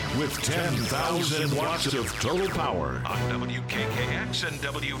with 10,000 watts of total power on WKKX and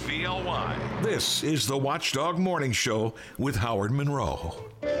WVLY. This is the Watchdog Morning Show with Howard Monroe.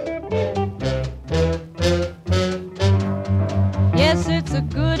 Yes, it's a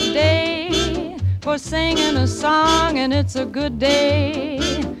good day for singing a song, and it's a good day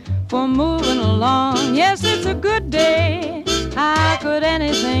for moving along. Yes, it's a good day. How could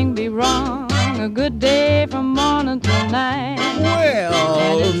anything be wrong? A good day from morning till night.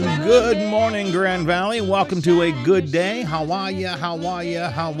 Well, good morning, Grand Valley. Welcome to a good day. How are ya? How are ya?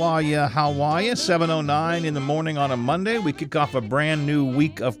 How are ya? How are ya? 7:09 in the morning on a Monday. We kick off a brand new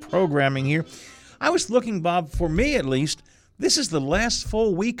week of programming here. I was looking, Bob, for me at least, this is the last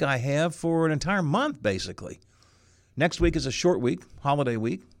full week I have for an entire month, basically. Next week is a short week, holiday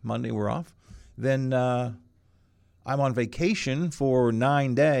week. Monday we're off. Then I'm on vacation for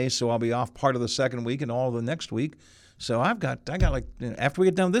 9 days, so I'll be off part of the second week and all of the next week. So I got like, after we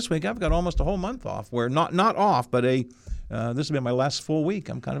get done this week, I've got almost a whole month off. Where not off, but this will be my last full week.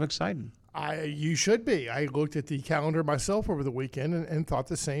 I'm kind of excited. You should be. I looked at the calendar myself over the weekend and thought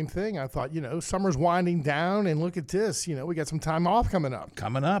the same thing. I thought, summer's winding down, and look at this. We got some time off coming up.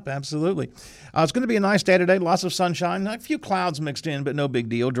 Coming up, absolutely. It's going to be a nice day today. Lots of sunshine. A few clouds mixed in, but no big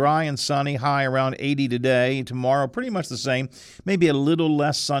deal. Dry and sunny, high around 80 today. Tomorrow, pretty much the same. Maybe a little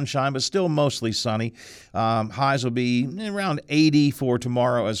less sunshine, but still mostly sunny. Highs will be around 80 for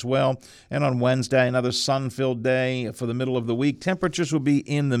tomorrow as well. And on Wednesday, another sun-filled day for the middle of the week. Temperatures will be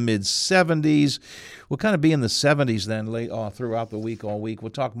in the mid-70s. We'll kind of be in the 70s then throughout the week, all week. We'll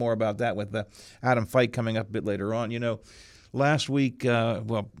talk more about that with Adam Fite coming up a bit later on. Last week,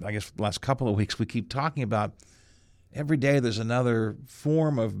 I guess last couple of weeks, we keep talking about every day there's another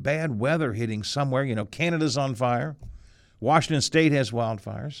form of bad weather hitting somewhere. Canada's on fire. Washington State has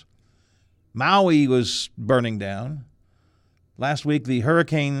wildfires. Maui was burning down. Last week, the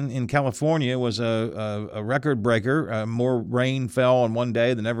hurricane in California was a record breaker. More rain fell on one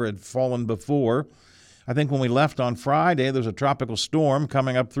day than ever had fallen before. I think when we left on Friday, there was a tropical storm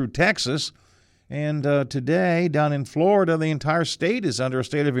coming up through Texas. And today, down in Florida, the entire state is under a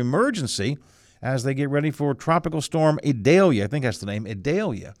state of emergency as they get ready for Tropical Storm Idalia. I think that's the name,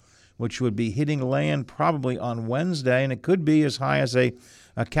 Idalia, which would be hitting land probably on Wednesday. And it could be as high as a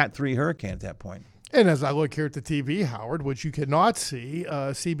Cat 3 hurricane at that point. And as I look here at the TV, Howard, which you cannot see,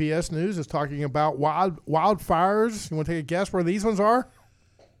 CBS News is talking about wildfires. You want to take a guess where these ones are?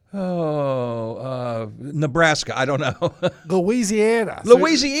 Nebraska. I don't know. Louisiana.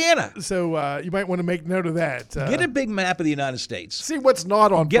 So you might want to make note of that. Get a big map of the United States. See what's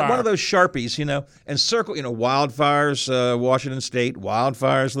not on fire. Get one of those Sharpies, and circle, wildfires, Washington State,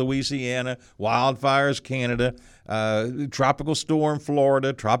 wildfires, Louisiana, wildfires, Canada, tropical storm,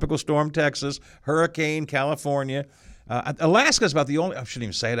 Florida, tropical storm, Texas, hurricane, California. Alaska's about the only, I shouldn't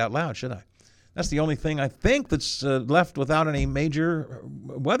even say it out loud, should I? That's the only thing I think that's left without any major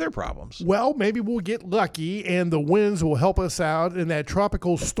weather problems. Well, maybe we'll get lucky and the winds will help us out, and that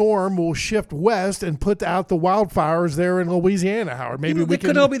tropical storm will shift west and put out the wildfires there in Louisiana, Howard. Maybe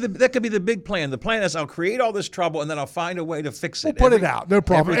that could be the big plan. The plan is I'll create all this trouble and then I'll find a way to fix it. We'll put it out, no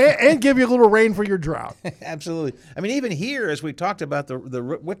problem, and give you a little rain for your drought. Absolutely. I mean, even here, as we talked about the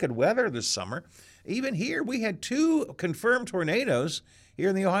wicked weather this summer, even here we had 2 confirmed tornadoes here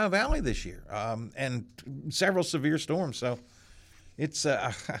in the Ohio Valley this year, and several severe storms. So it's,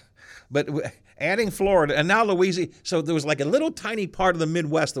 but adding Florida and now Louisiana. So there was like a little tiny part of the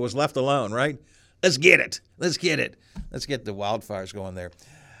Midwest that was left alone, right? Let's get it. Let's get the wildfires going there.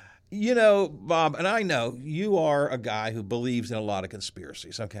 Bob, and I know you are a guy who believes in a lot of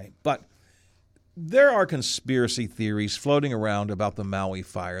conspiracies, okay? But there are conspiracy theories floating around about the Maui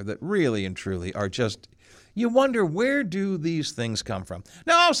fire that really and truly are just, you wonder, where do these things come from?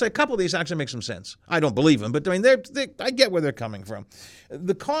 Now, I'll say a couple of these actually make some sense. I don't believe them, but I mean, I get where they're coming from.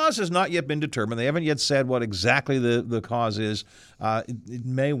 The cause has not yet been determined. They haven't yet said what exactly the cause is. It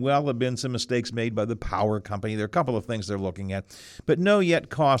may well have been some mistakes made by the power company. There are a couple of things they're looking at, but no yet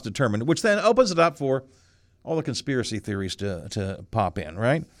cause determined, which then opens it up for all the conspiracy theories to pop in,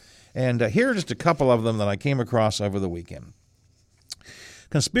 right? And here are just a couple of them that I came across over the weekend.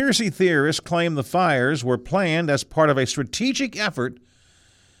 Conspiracy theorists claim the fires were planned as part of a strategic effort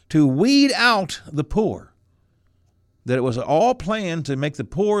to weed out the poor. That it was all planned to make the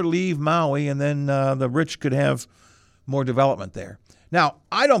poor leave Maui and then the rich could have more development there. Now,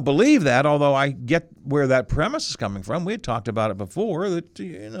 I don't believe that, although I get where that premise is coming from. We had talked about it before, that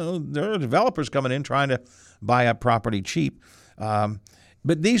there are developers coming in trying to buy up property cheap.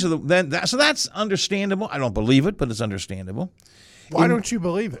 But these are so that's understandable. I don't believe it, but it's understandable. Why don't you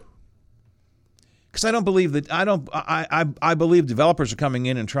believe it? Because I don't believe that I believe developers are coming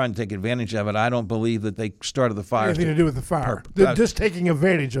in and trying to take advantage of it. I don't believe that they started the fire. Anything to do with the fire? They're just taking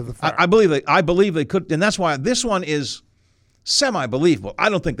advantage of the fire. I believe they could, and that's why this one is semi-believable. I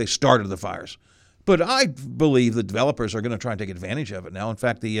don't think they started the fires, but I believe the developers are going to try and take advantage of it now. In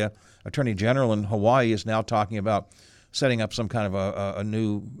fact, the Attorney General in Hawaii is now talking about setting up some kind of a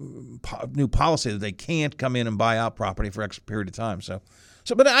new policy that they can't come in and buy out property for X period of time. So,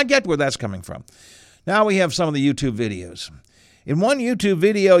 but I get where that's coming from. Now we have some of the YouTube videos. In one YouTube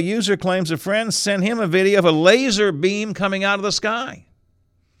video, user claims a friend sent him a video of a laser beam coming out of the sky,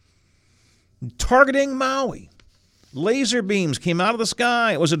 targeting Maui. Laser beams came out of the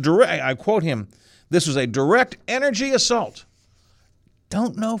sky. It was a direct, I quote him, this was a direct energy assault.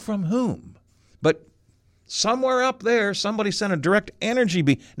 Don't know from whom, but somewhere up there, somebody sent a direct energy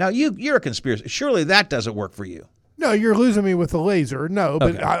beam. Now, you're a conspiracy. Surely that doesn't work for you. No, you're losing me with the laser. No,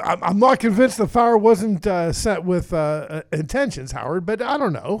 but Okay. I'm not convinced the fire wasn't set with intentions, Howard. But I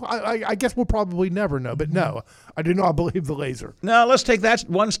don't know. I guess we'll probably never know. But no, I do not believe the laser. Now, let's take that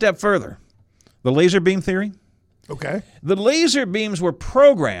one step further. The laser beam theory. Okay. The laser beams were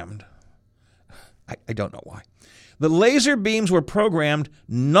programmed. I don't know why. The laser beams were programmed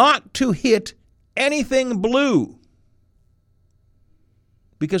not to hit anything blue.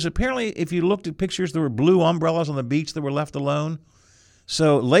 Because apparently, if you looked at pictures, there were blue umbrellas on the beach that were left alone.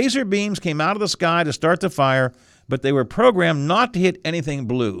 So laser beams came out of the sky to start the fire, but they were programmed not to hit anything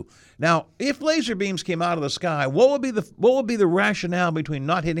blue. Now, if laser beams came out of the sky, what would be the rationale between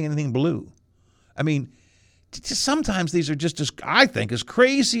not hitting anything blue? I mean, sometimes these are just I think, as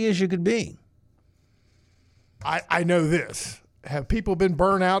crazy as you could be. I know this. Have people been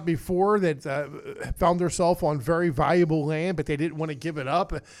burned out before that found themselves on very valuable land, but they didn't want to give it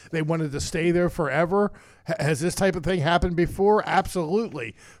up? They wanted to stay there forever? Has this type of thing happened before?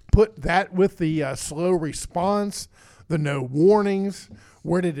 Absolutely. Put that with the slow response, the no warnings.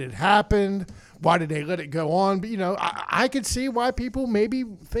 Where did it happen? Why did they let it go on? But, I could see why people maybe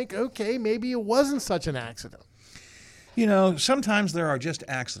think, okay, maybe it wasn't such an accident. Sometimes there are just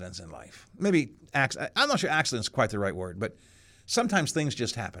accidents in life. Maybe I'm not sure accident's quite the right word, but sometimes things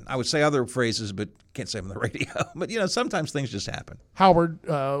just happen. I would say other phrases, but can't say them on the radio. But, sometimes things just happen. Howard,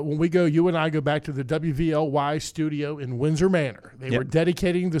 when you and I go back to the WVLY studio in Windsor Manor, they were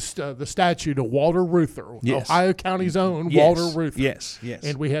dedicating the statue to Walter Reuther, Yes. Ohio County's own Yes. Walter Reuther. Yes.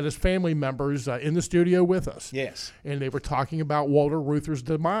 And we had his family members in the studio with us. Yes. And they were talking about Walter Reuther's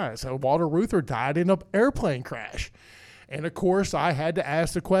demise. So Walter Reuther died in an airplane crash. And, of course, I had to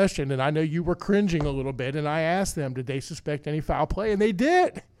ask the question, and I know you were cringing a little bit, and I asked them, did they suspect any foul play? And they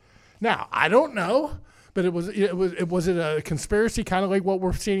did. Now, I don't know, but was it a conspiracy kind of like what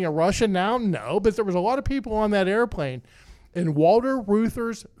we're seeing in Russia now? No, but there was a lot of people on that airplane, and Walter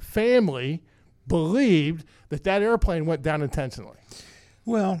Reuther's family believed that airplane went down intentionally.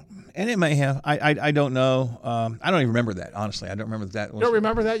 Well, and it may have. I don't know. I don't even remember that, honestly. I don't remember that. You don't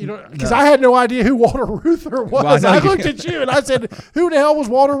remember that? You don't, because I had no idea who Walter Reuther was. Well, I looked at you and I said, "Who the hell was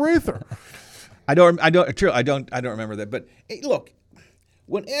Walter Reuther?" I don't remember that. But hey, look,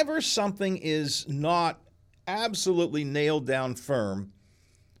 whenever something is not absolutely nailed down firm,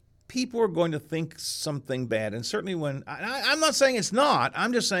 people are going to think something bad. And certainly when I'm not saying it's not.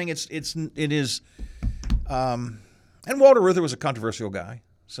 I'm just saying it is. And Walter Reuther was a controversial guy.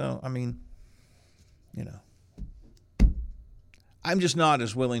 So, I mean, I'm just not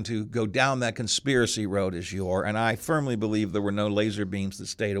as willing to go down that conspiracy road as you are. And I firmly believe there were no laser beams that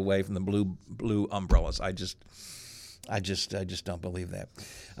stayed away from the blue umbrellas. I just don't believe that.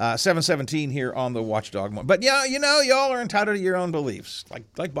 717 here on the Watchdog. But yeah, y'all are entitled to your own beliefs,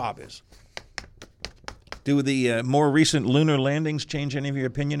 like Bob is. Do the more recent lunar landings change any of your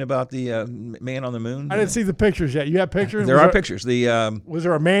opinion about the man on the moon? I didn't see the pictures yet. You have pictures? There are pictures. Was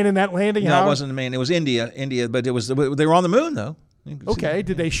there a man in that landing? No, it wasn't a man. It was India, but they were on the moon though. Okay.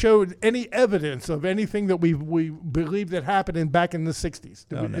 Did they show any evidence of anything that we believe that happened back in the 60s?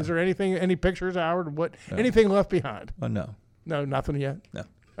 No. Is there any pictures, Howard? Anything left behind? Oh, no. No, nothing yet? No.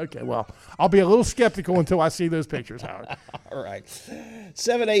 Okay, well, I'll be a little skeptical until I see those pictures, Howard. All right.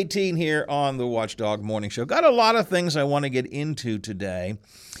 718 here on the Watchdog Morning Show. Got a lot of things I want to get into today.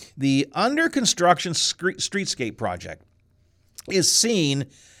 The under construction streetscape project is seen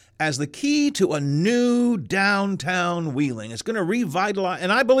as the key to a new downtown Wheeling. It's going to revitalize,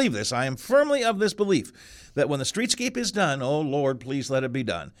 and I believe this. I am firmly of this belief that when the streetscape is done, oh, Lord, please let it be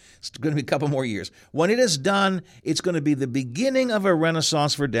done. It's going to be a couple more years. When it is done, it's going to be the beginning of a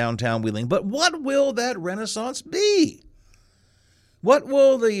renaissance for downtown Wheeling. But what will that renaissance be? What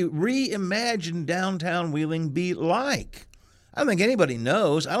will the reimagined downtown Wheeling be like? I don't think anybody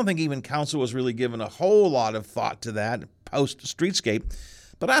knows. I don't think even council was really given a whole lot of thought to that post-streetscape.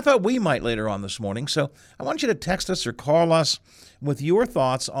 But I thought we might later on this morning. So I want you to text us or call us with your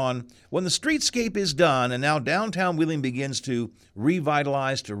thoughts on when the streetscape is done and now downtown Wheeling begins to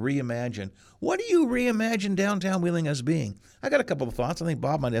revitalize, to reimagine. What do you reimagine downtown Wheeling as being? I got a couple of thoughts. I think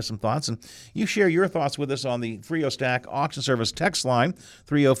Bob might have some thoughts. And you share your thoughts with us on the Frio Stack Auction Service text line,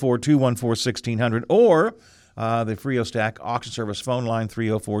 304-214-1600, or the Frio Stack Auction Service phone line,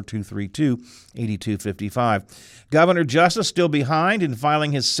 304-232-8255. Governor Justice still behind in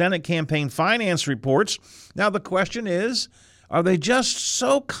filing his Senate campaign finance reports. Now the question is, are they just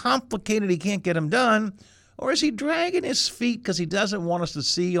so complicated he can't get them done, or is he dragging his feet because he doesn't want us to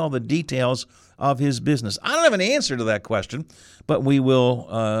see all the details of his business? I don't have an answer to that question, but we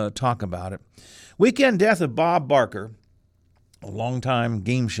will talk about it. Weekend death of Bob Barker, a longtime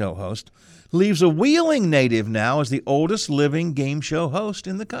game show host, leaves a Wheeling native now as the oldest living game show host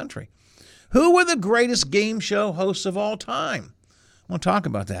in the country. Who were the greatest game show hosts of all time? We'll talk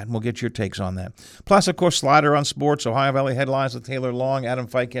about that, and we'll get your takes on that. Plus, of course, Slider on Sports, Ohio Valley Headlines with Taylor Long, Adam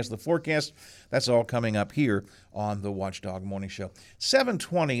Fike has the forecast. That's all coming up here on the Watchdog Morning Show.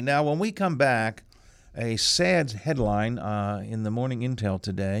 7:20. Now, when we come back, a sad headline in the Morning Intel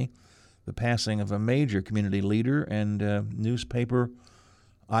today, the passing of a major community leader and newspaper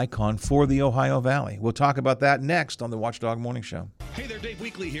icon for the Ohio Valley. We'll talk about that next on the Watchdog Morning Show. Hey there, Dave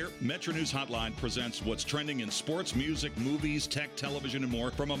Weekley here. Metro News Hotline presents what's trending in sports, music, movies, tech, television, and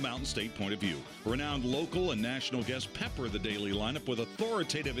more from a Mountain State point of view. Renowned local and national guests pepper the daily lineup with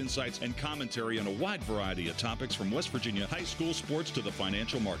authoritative insights and commentary on a wide variety of topics from West Virginia high school sports to the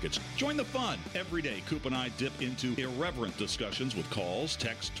financial markets. Join the fun. Every day, Coop and I dip into irreverent discussions with calls,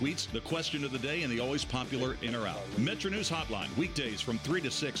 texts, tweets, the question of the day, and the always popular In or Out. Metro News Hotline, weekdays from 3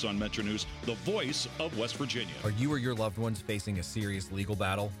 to 6 on Metro News, the voice of West Virginia. Are you or your loved ones facing a serious legal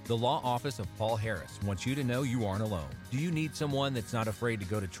battle? The law office of Paul Harris wants you to know you aren't alone. Do you need someone that's not afraid to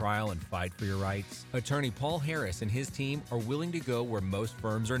go to trial and fight for your rights? Attorney Paul Harris and his team are willing to go where most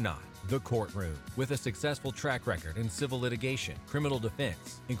firms are not. The Courtroom. With a successful track record in civil litigation, criminal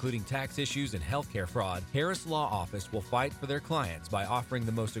defense, including tax issues and healthcare fraud, Harris Law Office will fight for their clients by offering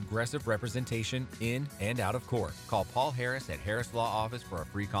the most aggressive representation in and out of court. Call Paul Harris at Harris Law Office for a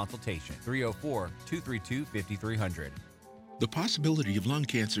free consultation. 304-232-5300. The possibility of lung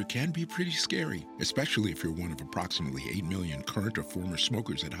cancer can be pretty scary, especially if you're one of approximately 8 million current or former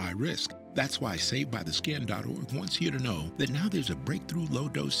smokers at high risk. That's why SaveByTheScan.org wants you to know that now there's a breakthrough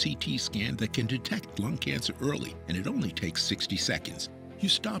low-dose CT scan that can detect lung cancer early, and it only takes 60 seconds. You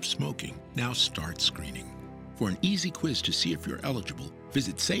stop smoking, now start screening. For an easy quiz to see if you're eligible,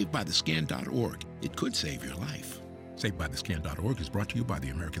 visit SaveByTheScan.org. It could save your life. SaveByTheScan.org is brought to you by the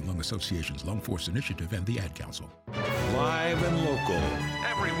American Lung Association's Lung Force Initiative and the Ad Council. Live and local.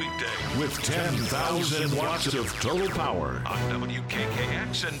 Every weekday with 10,000 watts of total power on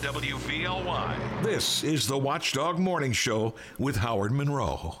WKKX and WVLY. This is the Watchdog Morning Show with Howard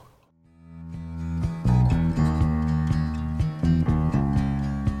Monroe.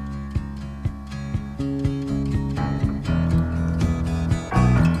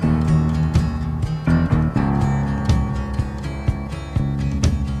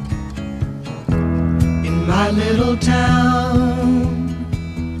 My little town,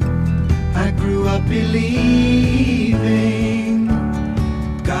 I grew up believing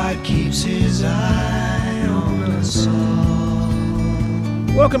God keeps his eye on us all.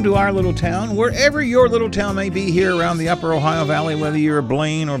 Welcome to our little town, wherever your little town may be here around the upper Ohio Valley, whether you're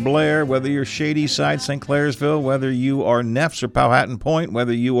Blaine or Blair, whether you're Shady Side, St. Clairsville, whether you are Neffs or Powhatan Point,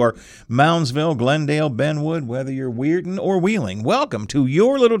 whether you are Moundsville, Glendale, Benwood, whether you're Weirton or Wheeling. Welcome to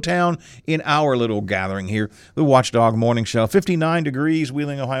your little town in our little gathering here, the Watchdog Morning Show. 59 degrees,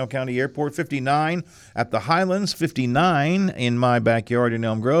 Wheeling, Ohio County Airport, 59 at the Highlands, 59 in my backyard in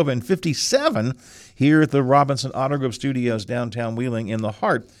Elm Grove, and 57 here at the Robinson Auto Group Studios downtown Wheeling in the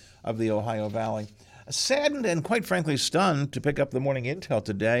heart of the Ohio Valley. Saddened and quite frankly stunned to pick up the Morning Intel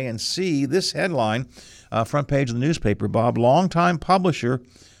today and see this headline, front page of the newspaper, Bob, longtime publisher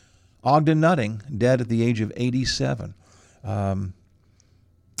Ogden Nutting, dead at the age of 87. Ogden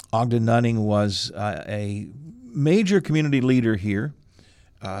Nutting was a major community leader here.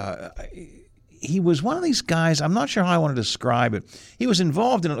 He was one of these guys, I'm not sure how I want to describe it. He was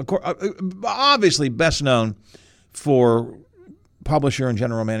involved in, obviously best known for publisher and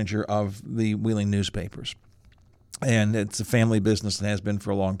general manager of the Wheeling newspapers. And it's a family business and has been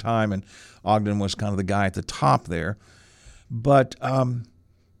for a long time, and Ogden was kind of the guy at the top there. But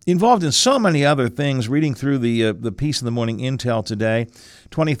involved in so many other things, reading through the piece in the Morning Intel today.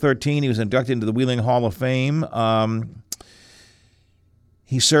 2013, he was inducted into the Wheeling Hall of Fame.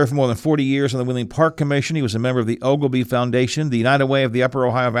 He served for more than 40 years on the Wheeling Park Commission. He was a member of the Ogilvy Foundation. The United Way of the Upper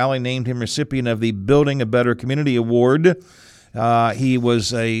Ohio Valley named him recipient of the Building a Better Community Award. He was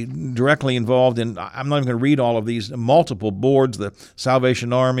directly involved in, I'm not even going to read all of these, multiple boards, the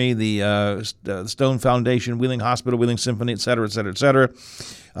Salvation Army, the Stone Foundation, Wheeling Hospital, Wheeling Symphony, et cetera, et cetera, et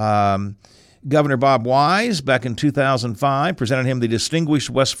cetera. Governor Bob Wise, back in 2005, presented him the Distinguished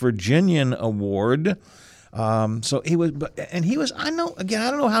West Virginian Award. So he was, I don't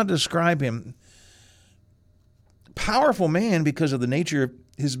know how to describe him. Powerful man because of the nature of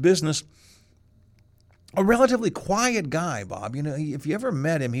his business. A relatively quiet guy, Bob. You know, if you ever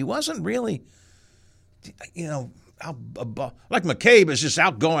met him, he wasn't really, like McCabe is just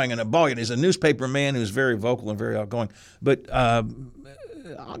outgoing and ebullient. He's a newspaper man who's very vocal and very outgoing. But Ogden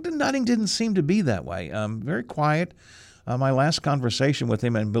Nutting didn't seem to be that way. Very quiet. My last conversation with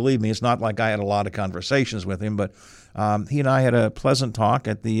him, and believe me, it's not like I had a lot of conversations with him, but he and I had a pleasant talk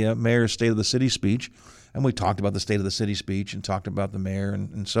at the mayor's State of the City speech, and we talked about the State of the City speech and talked about the mayor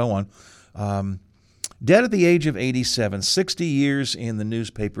and so on. Dead at the age of 87, 60 years in the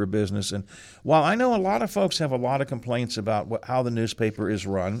newspaper business. And while I know a lot of folks have a lot of complaints about how the newspaper is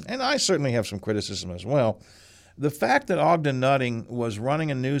run, and I certainly have some criticism as well, the fact that Ogden Nutting was running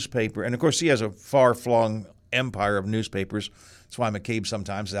a newspaper, and of course he has a far-flung empire of newspapers. That's why McCabe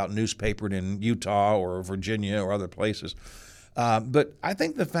sometimes is out newspapered in Utah or Virginia or other places. But I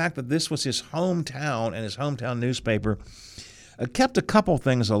think the fact that this was his hometown and his hometown newspaper kept a couple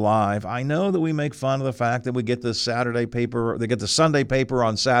things alive. I know that we make fun of the fact that we get the Saturday paper, they get the Sunday paper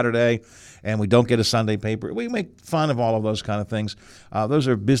on Saturday, and we don't get a Sunday paper. We make fun of all of those kind of things. Those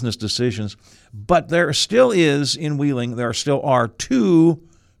are business decisions. But there still is, in Wheeling, there still are two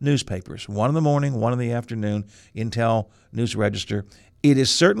newspapers, one in the morning, one in the afternoon, Intel, News Register. It is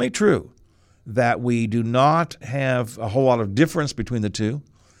certainly true that we do not have a whole lot of difference between the two.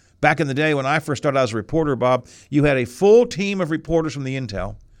 Back in the day when I first started as a reporter, Bob, you had a full team of reporters from the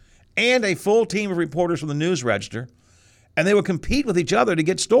Intel and a full team of reporters from the News Register, and they would compete with each other to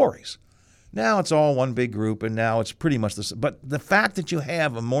get stories. Now it's all one big group, and now it's pretty much the same. But the fact that you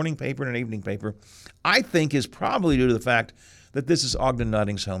have a morning paper and an evening paper, I think is probably due to the fact that this is Ogden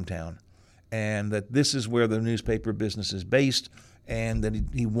Nutting's hometown, and that this is where the newspaper business is based, and that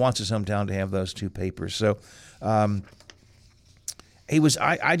he wants his hometown to have those two papers. So I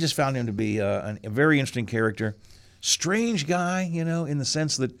just found him to be a very interesting character, strange guy, in the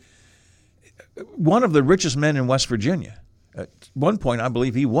sense that one of the richest men in West Virginia. At one point, I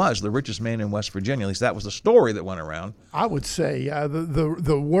believe he was the richest man in West Virginia. At least that was the story that went around. I would say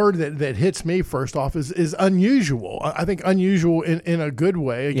the word that hits me first off is unusual. I think unusual in a good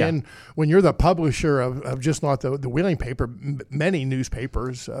way. Again, when you're the publisher of just not the Wheeling paper, many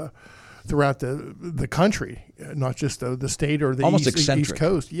newspapers throughout the country, not just the state or the East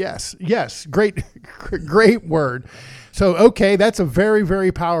Coast. Yes, great word. So, okay, that's a very,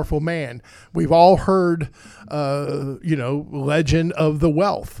 very powerful man. We've all heard, legend of the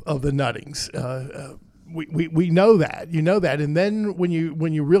wealth of the Nuttings. We know that, and then when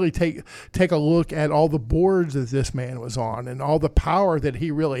you really take a look at all the boards that this man was on and all the power that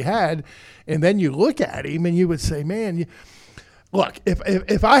he really had, and then you look at him and you would say, man. Look,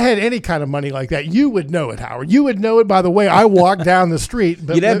 if I had any kind of money like that, you would know it, Howard. You would know it by the way I walk down the street.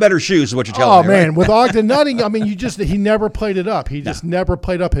 But you'd have better shoes, is what you're telling me. Oh, man. Right? With Ogden Nutting, I mean, he never played it up. He just never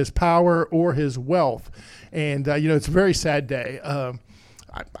played up his power or his wealth. And, it's a very sad day.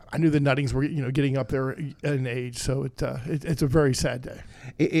 I knew the Nuttings were, getting up there in age. So it's a very sad day.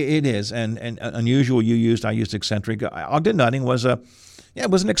 It is. And unusual I used eccentric. Ogden Nutting was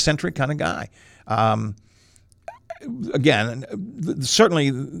an eccentric kind of guy. Again,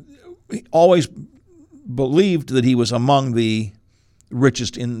 certainly always believed that he was among the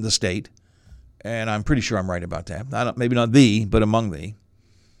richest in the state, and I'm pretty sure I'm right about that. Maybe not but among the.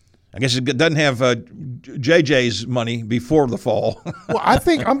 I guess it doesn't have JJ's money before the fall. Well, I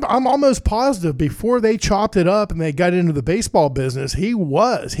think I'm almost positive before they chopped it up and they got into the baseball business, he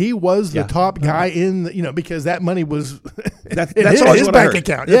was the top guy in because that money was that's always his bank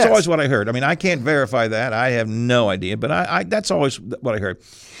account. That's always what I heard. I mean, I can't verify that. I have no idea, but I that's always what I heard.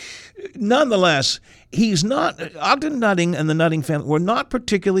 Nonetheless, Ogden Nutting and the Nutting family were not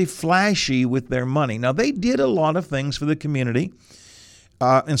particularly flashy with their money. Now, they did a lot of things for the community.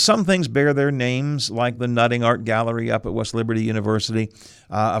 And some things bear their names, like the Nutting Art Gallery up at West Liberty University.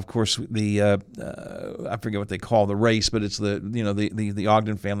 Of course, I forget what they call the race, but it's the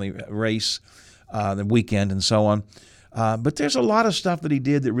Ogden family race, the weekend, and so on. But there's a lot of stuff that he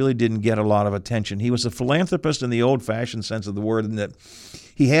did that really didn't get a lot of attention. He was a philanthropist in the old-fashioned sense of the word, in that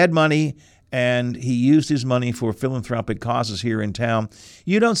he had money and he used his money for philanthropic causes here in town.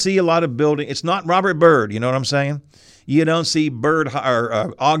 You don't see a lot of building. It's not Robert Byrd, you know what I'm saying? You don't see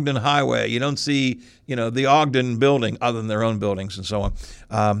Ogden Highway. You don't see, the Ogden building other than their own buildings and so on.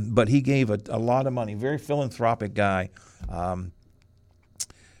 But he gave a lot of money. Very philanthropic guy.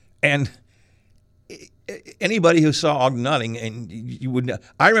 And anybody who saw Ogden Nutting, and you would know,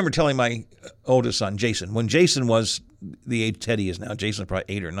 I remember telling my oldest son, Jason, when Jason was the age Teddy is now, Jason's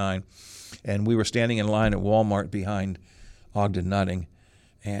probably 8 or 9, and we were standing in line at Walmart behind Ogden Nutting.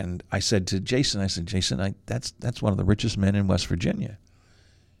 And I said to Jason, that's one of the richest men in West Virginia.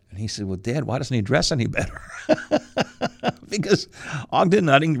 And he said, well, Dad, why doesn't he dress any better? Because Ogden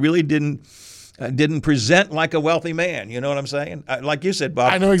Nutting really didn't present like a wealthy man. You know what I'm saying? Like you said,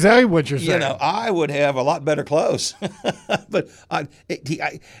 Bob. I know exactly what you're saying. I would have a lot better clothes. But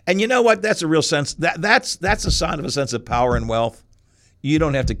and you know what? That's a real sense. That's a sign of a sense of power and wealth. You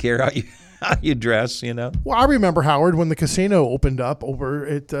don't have to care how you dress, Well, I remember, Howard, when the casino opened up over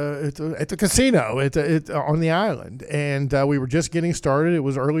at the casino on the island, and we were just getting started. It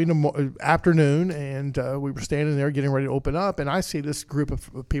was early in the afternoon, and we were standing there getting ready to open up, and I see this group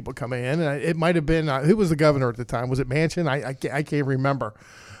of people coming in, and it might have been who was the governor at the time? Was it Manchin? I can't remember.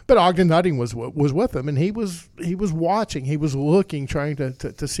 But Ogden Nutting was with him, and he was watching, he was looking, trying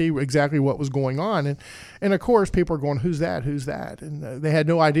to see exactly what was going on, and of course people are going, who's that, and they had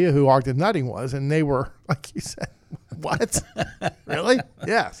no idea who Ogden Nutting was, and they were, like you said, what? Really?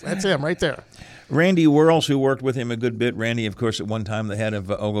 Yes, that's him right there. Randy Whirls, who worked with him a good bit. Randy, of course, at one time the head of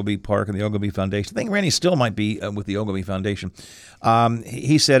Ogilvy Park and the Ogilvy Foundation. I think Randy still might be with the Ogilvy Foundation.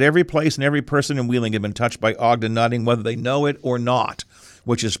 He said every place and every person in Wheeling had been touched by Ogden Nutting, whether they know it or not,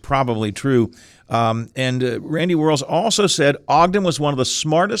 which is probably true. And Randy Whirls also said Ogden was one of the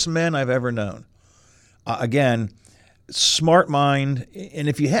smartest men I've ever known. Again, smart mind. And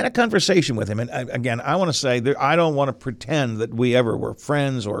if you had a conversation with him, and again, I want to say, I don't want to pretend that we ever were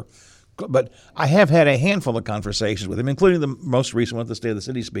friends but I have had a handful of conversations with him, including the most recent one at the State of the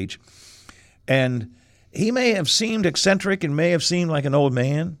City speech. And he may have seemed eccentric and may have seemed like an old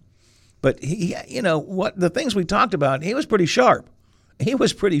man, but the things we talked about, he was pretty sharp. He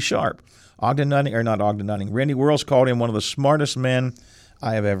was pretty sharp. Randy Whirls called him one of the smartest men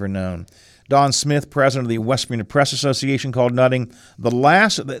I have ever known. Don Smith, president of the West Virginia Press Association, called Nutting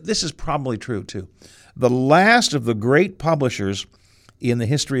this is probably true too, the last of the great publishers in the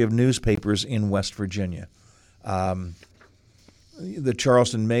history of newspapers in West Virginia. The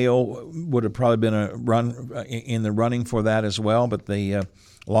Charleston Mail would have probably been in the running for that as well, but the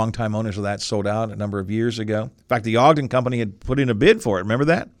longtime owners of that sold out a number of years ago. In fact, the Ogden Company had put in a bid for it. Remember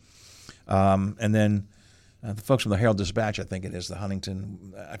that? And then the folks from the Herald Dispatch, I think it is, the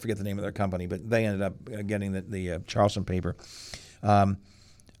Huntington, I forget the name of their company, but they ended up getting the Charleston paper.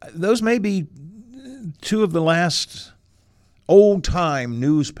 Those may be two of the last old-time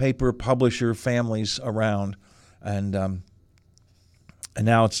newspaper publisher families around, and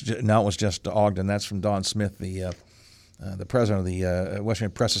now it was just Ogden. That's from Don Smith, the president of the West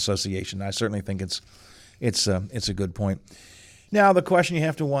Virginia Press Association. I certainly think it's a good point. Now the question you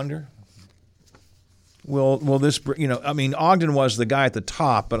have to wonder: Will this? Ogden was the guy at the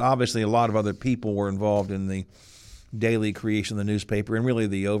top, but obviously a lot of other people were involved in the daily creation of the newspaper and really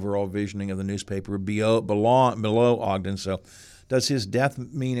the overall visioning of the newspaper below Ogden. So does his death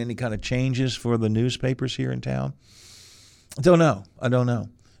mean any kind of changes for the newspapers here in town? I don't know.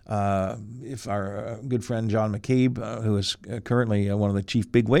 If our good friend John McCabe, who is currently one of the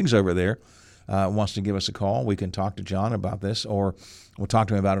chief bigwigs over there, wants to give us a call, we can talk to John about this, or we'll talk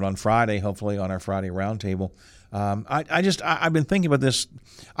to him about it on Friday, hopefully on our Friday roundtable. I've been thinking about this.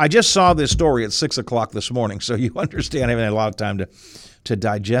 I just saw this story at 6 o'clock this morning, so you understand I haven't had a lot of time to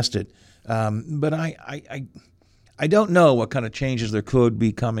digest it. But I don't know what kind of changes there could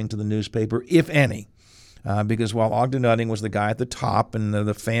be coming to the newspaper, if any, because while Ogden Nutting was the guy at the top and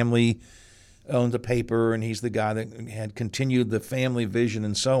the family owned the paper and he's the guy that had continued the family vision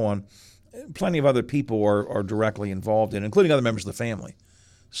and so on, plenty of other people are directly involved in it, including other members of the family.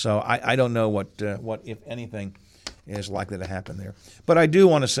 So I don't know what, if anything, is likely to happen there. But I do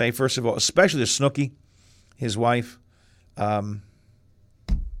want to say, first of all, especially to Snooky, his wife, they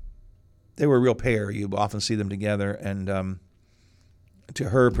were a real pair. You often see them together. And to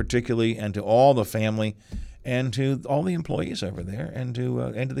her particularly, and to all the family, and to all the employees over there, and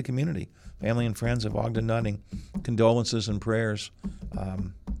to the community, family and friends of Ogden Nutting, condolences and prayers.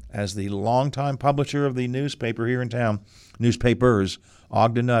 As the longtime publisher of the newspaper here in town, newspapers,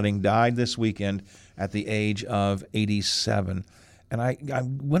 Ogden Nutting died this weekend at the age of 87. And I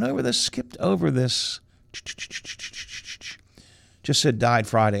went over this, skipped over this Just said died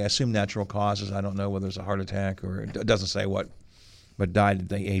Friday. I assume natural causes. I don't know whether it's a heart attack or it doesn't say what, but died at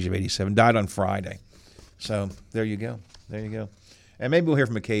the age of 87. Died on Friday. So there you go. There you go. And maybe we'll hear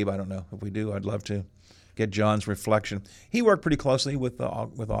from McCabe. I don't know. If we do, I'd love to get John's reflection. He worked pretty closely with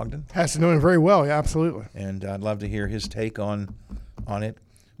Ogden. Has to know him very well. Yeah, absolutely. And I'd love to hear his take on it.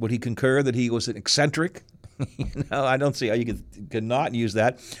 Would he concur that he was an eccentric? No, I don't see how you could not use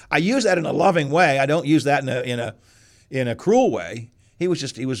that. I use that in a loving way. I don't use that in a cruel way. He was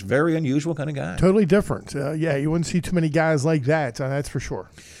a very unusual kind of guy. Totally different. Yeah, you wouldn't see too many guys like that. That's for sure.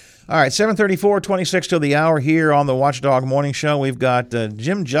 All right, 7:34, 26 till the hour here on the Watchdog Morning Show. We've got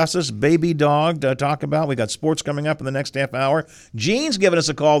Jim Justice, Baby Dog to talk about. We got sports coming up in the next half hour. Gene's giving us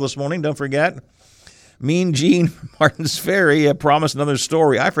a call this morning. Don't forget. Mean Gene from Martins Ferry promised another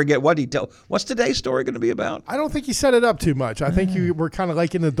story. I forget what he told. What's today's story going to be about? I don't think he set it up too much. I think you were kind of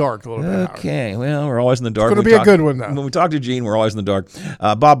like in the dark a little bit. Okay, well, we're always in the dark. It's going to be a good one, though. When we talk to Gene, we're always in the dark.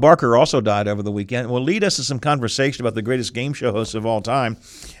 Bob Barker also died over the weekend. Will lead us to some conversation about the greatest game show hosts of all time.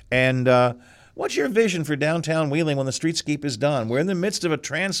 And what's your vision for downtown Wheeling when the streetscape is done? We're in the midst of a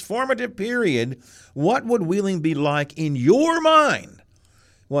transformative period. What would Wheeling be like in your mind?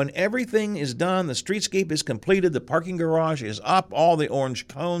 When everything is done, the streetscape is completed, the parking garage is up, all the orange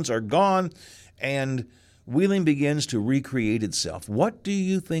cones are gone, and Wheeling begins to recreate itself. What do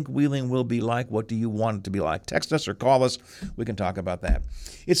you think Wheeling will be like? What do you want it to be like? Text us or call us. We can talk about that.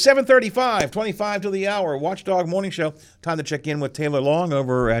 It's 7:35, 25 to the hour. Watchdog Morning Show. Time to check in with Taylor Long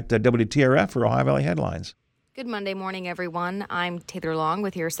over at WTRF for Ohio Valley Headlines. Good Monday morning, everyone. I'm Taylor Long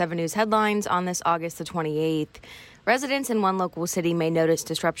with your 7 News headlines on this August the 28th. Residents in one local city may notice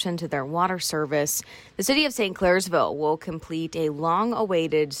disruption to their water service. The city of St. Clairsville will complete a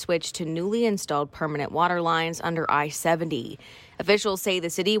long-awaited switch to newly installed permanent water lines under I-70. Officials say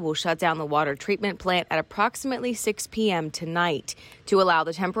the city will shut down the water treatment plant at approximately 6 p.m. tonight to allow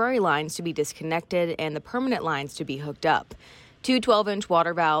the temporary lines to be disconnected and the permanent lines to be hooked up. 2 12-inch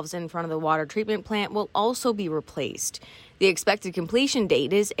water valves in front of the water treatment plant will also be replaced. The expected completion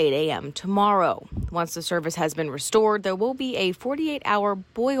date is 8 a.m. tomorrow. Once the service has been restored, there will be a 48-hour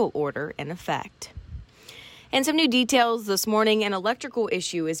boil order in effect. And some new details this morning. An electrical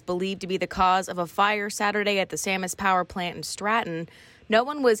issue is believed to be the cause of a fire Saturday at the Samus Power Plant in Stratton. No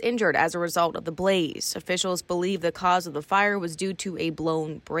one was injured as a result of the blaze. Officials believe the cause of the fire was due to a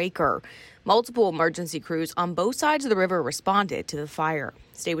blown breaker. Multiple emergency crews on both sides of the river responded to the fire.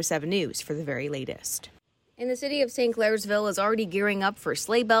 Stay with 7 News for the very latest. And the city of St. Clairsville is already gearing up for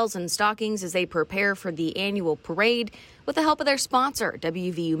sleigh bells and stockings as they prepare for the annual parade with the help of their sponsor,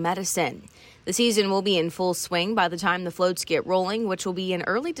 WVU Medicine. The season will be in full swing by the time the floats get rolling, which will be in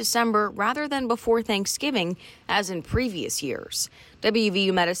early December rather than before Thanksgiving, as in previous years.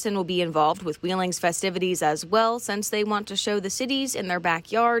 WVU Medicine will be involved with Wheeling's festivities as well, since they want to show the cities in their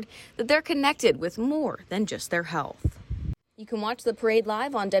backyard that they're connected with more than just their health. You can watch the parade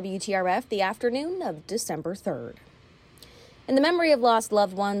live on WTRF the afternoon of December 3rd. And the memory of lost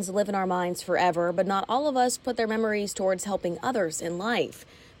loved ones live in our minds forever, but not all of us put their memories towards helping others in life.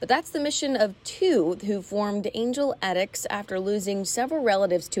 But that's the mission of 2 who formed Angel Addicts after losing several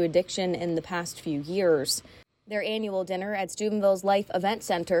relatives to addiction in the past few years. Their annual dinner at Steubenville's Life Event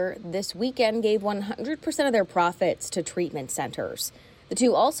Center this weekend gave 100% of their profits to treatment centers. The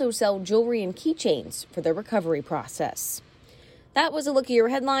 2 also sell jewelry and keychains for their recovery process. That was a look at your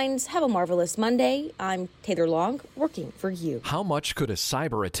headlines. Have a marvelous Monday. I'm Taylor Long, working for you. How much could a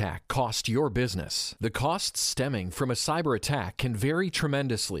cyber attack cost your business? The costs stemming from a cyber attack can vary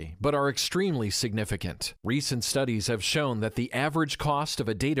tremendously, but are extremely significant. Recent studies have shown that the average cost of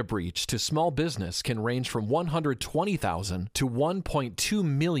a data breach to small business can range from $120,000 to $1.2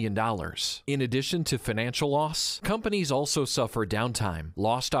 million. In addition to financial loss, companies also suffer downtime,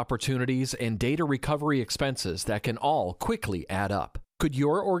 lost opportunities, and data recovery expenses that can all quickly add up. Could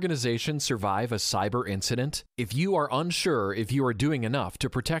your organization survive a cyber incident? If you are unsure if you are doing enough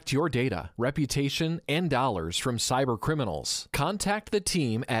to protect your data, reputation, and dollars from cyber criminals, contact the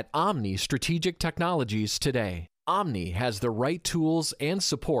team at Omni Strategic Technologies today. Omni has the right tools and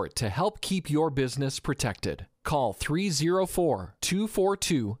support to help keep your business protected. Call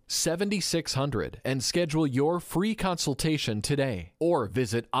 304-242-7600 and schedule your free consultation today, or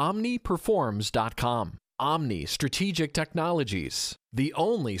visit omniperforms.com. Omni Strategic Technologies, the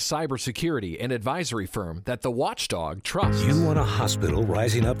only cybersecurity and advisory firm that the Watchdog trusts. You want a hospital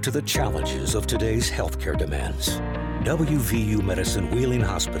rising up to the challenges of today's healthcare demands. WVU Medicine Wheeling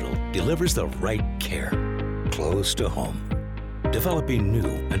Hospital delivers the right care, close to home. Developing new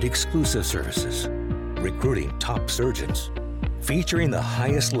and exclusive services, recruiting top surgeons, featuring the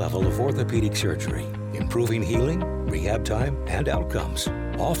highest level of orthopedic surgery, improving healing, rehab time, and outcomes,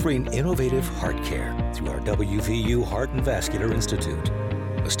 offering innovative heart care through our WVU Heart and Vascular Institute,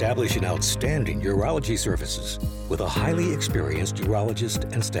 establishing outstanding urology services with a highly experienced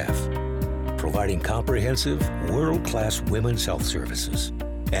urologist and staff, providing comprehensive, world-class women's health services,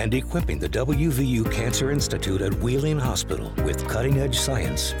 and equipping the WVU Cancer Institute at Wheeling Hospital with cutting-edge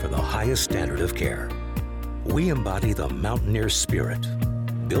science for the highest standard of care. We embody the mountaineer spirit,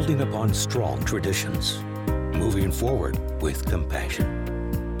 building upon strong traditions, moving forward with compassion.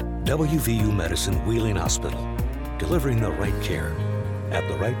 WVU Medicine Wheeling Hospital, delivering the right care at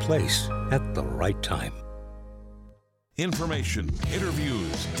the right place at the right time. Information,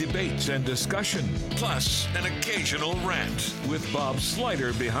 interviews, debates, and discussion, plus an occasional rant with Bob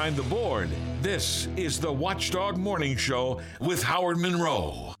Slider behind the board. This is the Watchdog Morning Show with Howard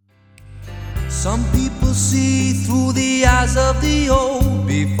Monroe. Some people see through the eyes of the old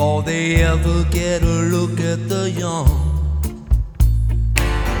before they ever get a look at the young.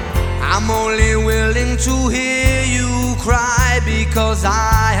 I'm only willing to hear you cry because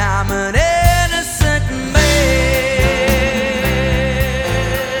I am an innocent man.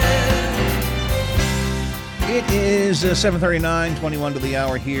 It is 7:39, 21 to the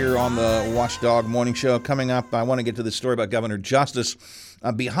hour here on the Watchdog Morning Show. Coming up, I want to get to the story about Governor Justice.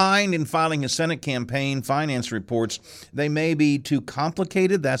 Behind in filing his Senate campaign finance reports. They may be too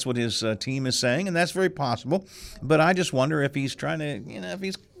complicated. That's what his team is saying, and that's very possible. But I just wonder if he's trying to, if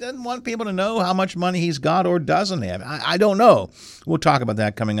he doesn't want people to know how much money he's got or doesn't have. I don't know. We'll talk about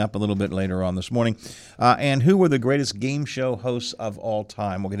that coming up a little bit later on this morning. And who were the greatest game show hosts of all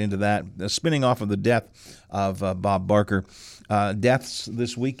time? We'll get into that. Spinning off of the death of Bob Barker. Deaths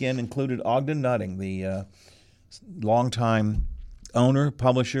this weekend included Ogden Nutting, the longtime owner,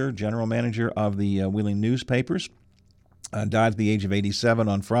 publisher, general manager of the Wheeling newspapers. Died at the age of 87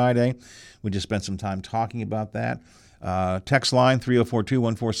 on Friday. We just spent some time talking about that. Text line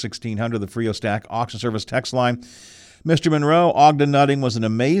 304-214-1600, the Frio Stack Auction Service text line. Mr. Monroe, Ogden Nutting was an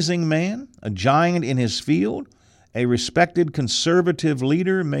amazing man, a giant in his field, a respected conservative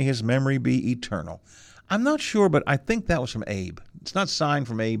leader. May his memory be eternal. I'm not sure, but I think that was from Abe. It's not signed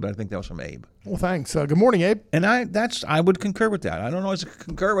from Abe, but I think that was from Abe. Well, thanks. Good morning, Abe. And I would concur with that. I don't always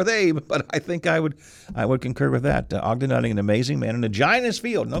concur with Abe, but I think I would concur with that. Ogden Nutting, an amazing man and a giant in his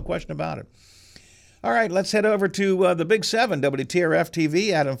field, no question about it. All right, let's head over to the Big 7, WTRF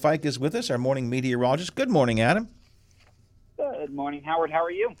TV. Adam Fike is with us, our morning meteorologist. Good morning, Adam. Good morning, Howard. How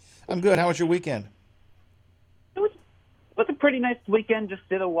are you? I'm good. How was your weekend? It was a pretty nice weekend. Just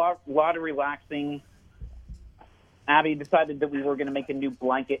did a lot of relaxing. Abby decided that we were going to make a new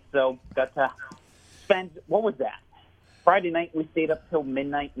blanket, so got to spend, what was that? Friday night, we stayed up till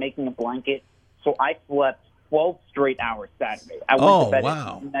midnight making a blanket, so I slept 12 straight hours Saturday. I went to bed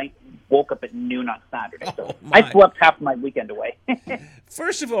at midnight, woke up at noon on Saturday, so I slept half my weekend away.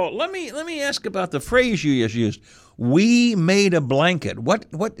 First of all, let me ask about the phrase you just used. We made a blanket. What?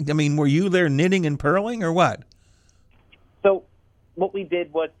 I mean, were you there knitting and purling or what? So what we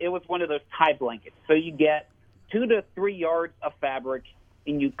did was, it was one of those tie blankets. So you get 2 to 3 yards of fabric,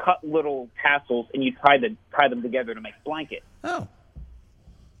 and you cut little tassels, and you tie them together to make a blanket. Oh,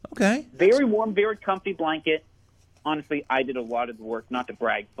 okay. Very warm, very comfy blanket. Honestly, I did a lot of the work, not to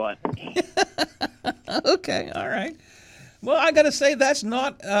brag, but... Okay, all right. Well, I got to say, that's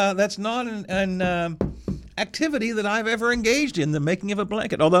not an activity that I've ever engaged in, the making of a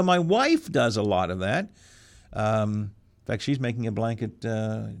blanket, although my wife does a lot of that. In fact, she's making a blanket.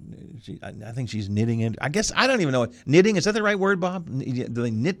 I think she's knitting it. I guess I don't even know. Knitting, is that the right word, Bob? Do they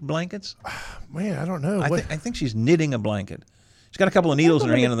knit blankets? Man, I don't know. I think she's knitting a blanket. She's got a couple of needles in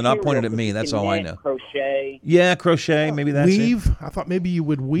her hand and they're not pointed at me. That's all I know. Crochet. Yeah, crochet. Maybe that's weave. It. I thought maybe you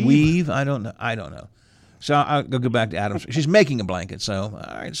would weave. Weave. I don't know. So I'll go back to Adam. She's making a blanket. So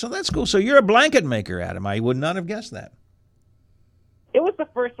all right. So that's cool. So you're a blanket maker, Adam. I would not have guessed that. It was the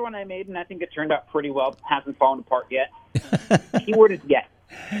first one I made, and I think it turned out pretty well. It hasn't fallen apart yet. Keyword is yet.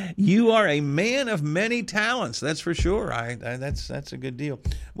 You are a man of many talents, that's for sure. That's a good deal.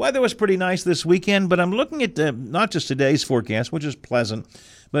 Weather was pretty nice this weekend, but I'm looking at not just today's forecast, which is pleasant,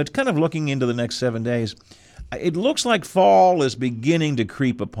 but kind of looking into the next 7 days. It looks like fall is beginning to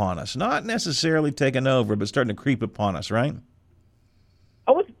creep upon us. Not necessarily taking over, but starting to creep upon us, right?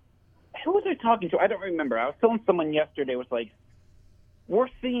 Who was I talking to? I don't remember. I was telling someone yesterday, was like, we're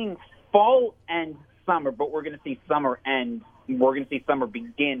seeing fall and summer, but we're going to see summer end. We're going to see summer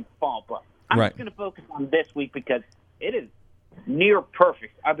begin fall. But I'm just going to focus on this week because it is near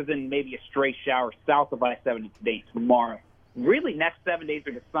perfect, other than maybe a stray shower south of I-70 today, tomorrow. Really, next 7 days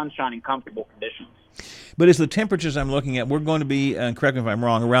are just sunshine and comfortable conditions. But as the temperatures I'm looking at, we're going to be, correct me if I'm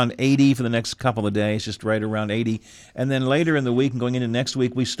wrong, around 80 for the next couple of days, just right around 80. And then later in the week and going into next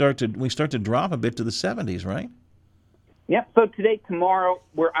week, we start to drop a bit to the 70s, right? Yep. So today, tomorrow,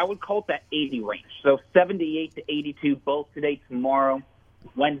 I would call it that 80 range. So 78 to 82 both today, tomorrow.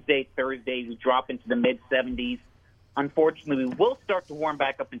 Wednesday, Thursday, we drop into the mid-70s. Unfortunately, we will start to warm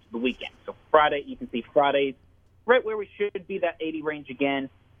back up into the weekend. So Friday, you can see Fridays right where we should be, that 80 range again.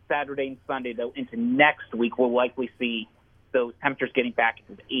 Saturday and Sunday, though, into next week, we'll likely see those temperatures getting back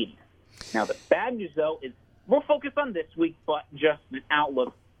into the 80s. Now, the bad news, though, is we're focused on this week, but just an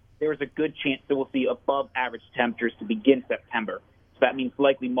outlook. There is a good chance that we'll see above-average temperatures to begin September. So that means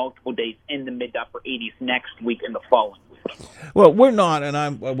likely multiple days in the mid to upper 80s next week and the following week. Well, we're not, and I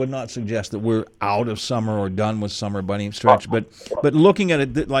would not suggest that we're out of summer or done with summer by any stretch, but looking at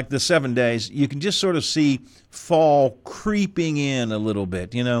it like the 7 days, you can just sort of see fall creeping in a little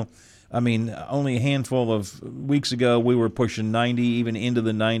bit, you know. I mean, only a handful of weeks ago, we were pushing 90, even into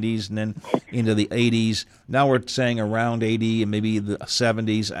the 90s, and then into the 80s. Now we're saying around 80 and maybe the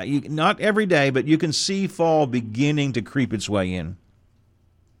 70s. Not every day, but you can see fall beginning to creep its way in.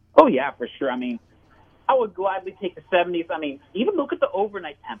 Oh, yeah, for sure. I mean, I would gladly take the 70s. I mean, even look at the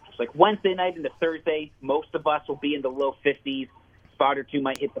overnight temperatures. Like Wednesday night into Thursday, most of us will be in the low 50s. Spot or two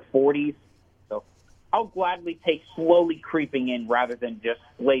might hit the 40s. So I'll gladly take slowly creeping in rather than just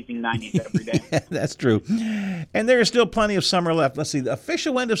blazing 90s every day. Yeah, that's true. And there is still plenty of summer left. Let's see. The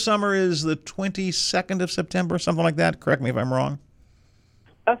official end of summer is the 22nd of September, something like that. Correct me if I'm wrong.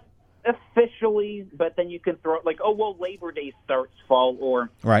 Officially, but then you can throw it like, oh, well, Labor Day starts fall,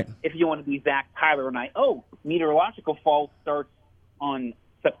 or right. If you want to be Zach Tyler and I, meteorological fall starts on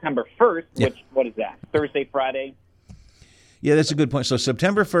September 1st, which, what is that, Thursday, Friday? Yeah, that's a good point. So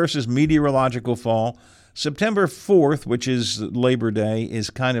September 1st is meteorological fall. September 4th, which is Labor Day, is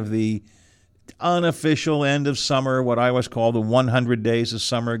kind of the unofficial end of summer, what I always call the 100 days of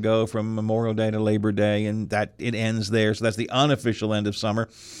summer go from Memorial Day to Labor Day, and that it ends there. So that's the unofficial end of summer.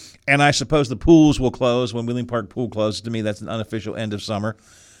 And I suppose the pools will close when Wheeling Park Pool closes. To me, that's an unofficial end of summer.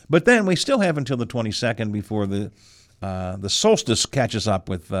 But then we still have until the 22nd before the solstice catches up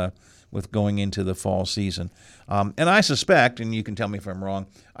with going into the fall season. And I suspect, and you can tell me if I'm wrong,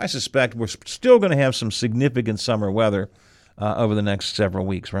 I suspect we're still going to have some significant summer weather over the next several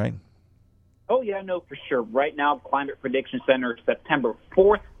weeks, right? Oh, yeah, no, for sure. Right now, Climate Prediction Center, September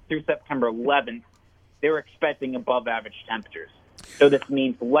 4th through September 11th, they're expecting above-average temperatures. So this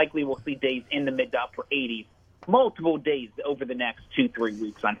means likely we'll see days in the mid to upper 80s, multiple days over the next 2-3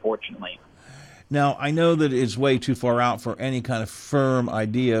 weeks, unfortunately. Now, I know that it's way too far out for any kind of firm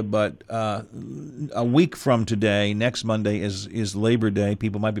idea, but a week from today, next Monday, is Labor Day.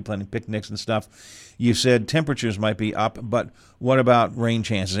 People might be planning picnics and stuff. You said temperatures might be up, but what about rain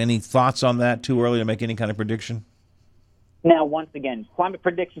chances? Any thoughts on that? Too early to make any kind of prediction? Now, once again, Climate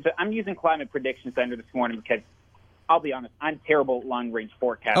Prediction Center. I'm using Climate Prediction Center this morning because, I'll be honest, I'm terrible at long-range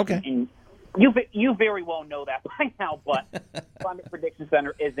forecasting. Okay. And you very well know that by now, but Climate Prediction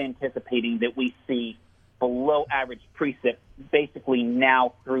Center is anticipating that we see below-average precip basically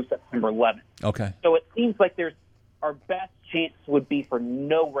now through September 11th. Okay. So it seems like our best chance would be for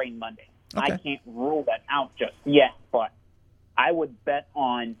no rain Monday. Okay. I can't rule that out just yet, but I would bet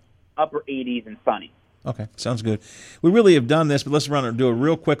on upper 80s and sunny. Okay, sounds good. We really have done this, but let's do a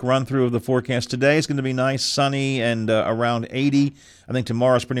real quick run-through of the forecast. Today is going to be nice, sunny, and around 80. I think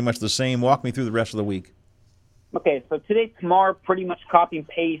tomorrow's pretty much the same. Walk me through the rest of the week. Okay, so today, tomorrow, pretty much copy and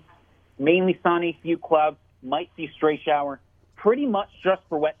paste. Mainly sunny, few clouds, might see stray shower. Pretty much just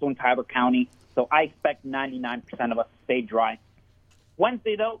for wet zone Tyler County, so I expect 99% of us to stay dry.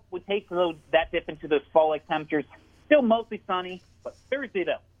 Wednesday, though, we take that dip into those fall-like temperatures. Still mostly sunny, but Thursday,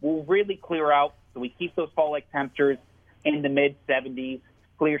 though, will really clear out. So we keep those fall-like temperatures in the mid-70s,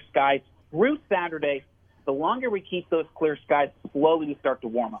 clear skies through Saturday. The longer we keep those clear skies, slowly we start to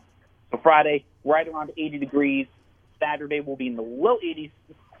warm up. So Friday, right around 80 degrees. Saturday will be in the low 80s,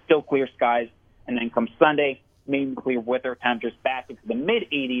 still clear skies. And then come Sunday, mainly clear with our temperatures back into the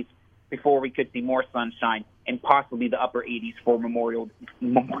mid-80s before we could see more sunshine and possibly the upper 80s for Memorial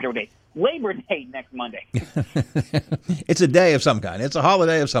Day. Labor Day next Monday. It's a day of some kind. It's a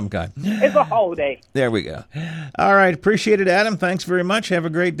holiday of some kind. It's a holiday. There we go. All right. Appreciate it, Adam. Thanks very much. Have a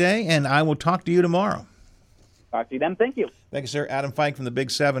great day, and I will talk to you tomorrow. Talk to you then. Thank you. Thank you, sir. Adam Fike from the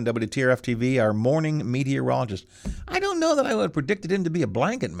Big 7, WTRF-TV, our morning meteorologist. I don't know that I would have predicted him to be a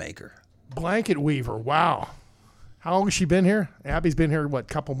blanket maker. Blanket weaver. Wow. How long has she been here? Abby's been here, what,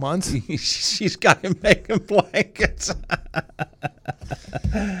 couple months? She's got him making blankets.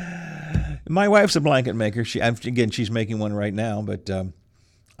 My wife's a blanket maker. She's making one right now, but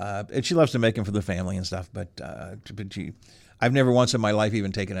And she loves to make them for the family and stuff. But I've never once in my life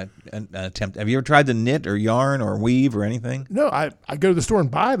even taken an attempt. Have you ever tried to knit or yarn or weave or anything? No, I go to the store and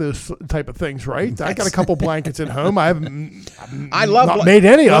buy those type of things, right? I got a couple blankets at home. I've not made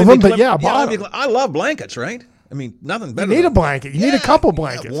any of them, but yeah, I love blankets, right? I mean, nothing better. You need a blanket. You need a couple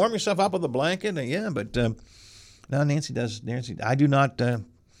blankets. Warm yourself up with a blanket. But no, Nancy does. I do not.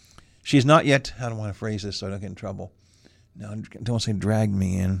 She's not yet. I don't want to phrase this so I don't get in trouble. No, don't say dragged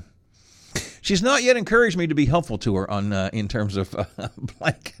me in. She's not yet encouraged me to be helpful to her on in terms of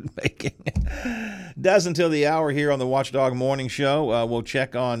blanket making. Does until the hour here on the Watchdog Morning Show. We'll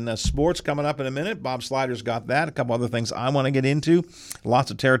check on sports coming up in a minute. Bob Slider's got that. A couple other things I want to get into.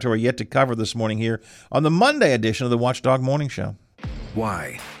 Lots of territory yet to cover this morning here on the Monday edition of the Watchdog Morning Show.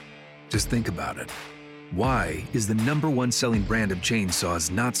 Why? Just think about it. Why is the #1 selling brand of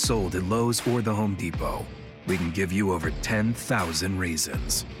chainsaws not sold at Lowe's or the Home Depot? We can give you over 10,000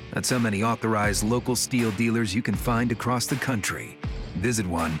 reasons. That's how many authorized local steel dealers you can find across the country. Visit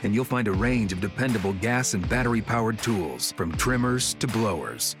one and you'll find a range of dependable gas and battery-powered tools, from trimmers to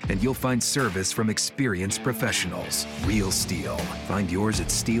blowers. And you'll find service from experienced professionals. Real steel. Find yours at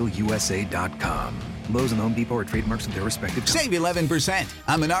steelusa.com. Lowe's and Home Depot are trademarks of their respective companies. Save 11%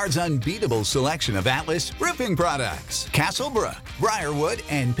 on Menard's unbeatable selection of Atlas roofing products. Castlebrook, Briarwood,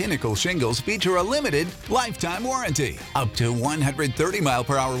 and Pinnacle shingles feature a limited lifetime warranty, up to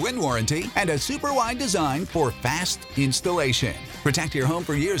 130-mile-per-hour wind warranty, and a super wide design for fast installation. Protect your home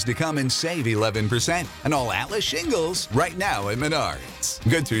for years to come and save 11% on all Atlas shingles right now at Menard's.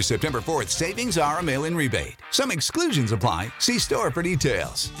 Good through September 4th, savings are a mail-in rebate. Some exclusions apply. See store for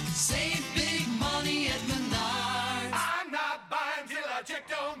details. Save big money at Menards. I'm not buying till I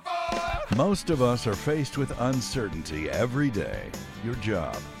checked on Ford. Most of us are faced with uncertainty every day. Your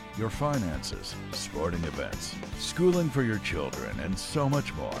job, your finances, sporting events, schooling for your children, and so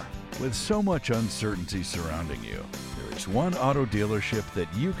much more. With so much uncertainty surrounding you, there is one auto dealership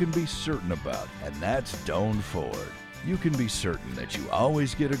that you can be certain about, and that's Doan Ford. You can be certain that you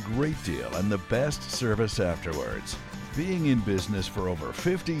always get a great deal and the best service afterwards. Being in business for over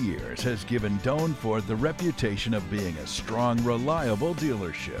 50 years has given Doan Ford the reputation of being a strong, reliable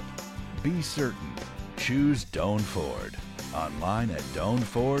dealership. Be certain. Choose Doan Ford. Online at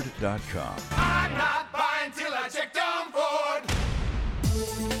DoanFord.com. I'm not buying till I check Doan Ford.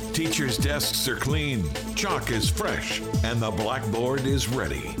 Teachers' desks are clean, chalk is fresh, and the blackboard is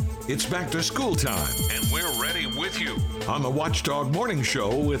ready. It's back to school time, and we're ready with you on the Watchdog Morning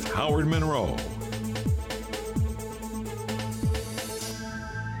Show with Howard Monroe.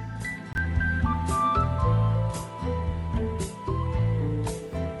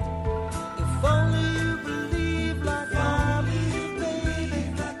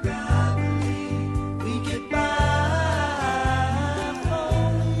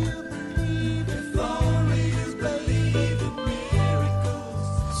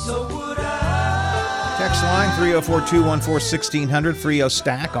 Text line 304-214-1600, Frio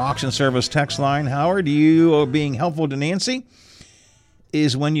Stack Auction Service text line. Howard, you being helpful to Nancy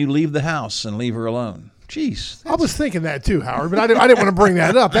is when you leave the house and leave her alone. Jeez. I was thinking that too, Howard, but I didn't want to bring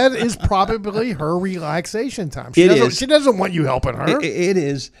that up. That is probably her relaxation time. She doesn't want you helping her. It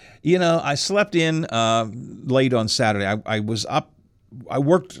is. You know, I slept in late on Saturday. I was up. I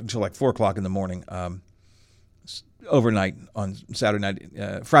worked until like 4 o'clock in the morning overnight on Saturday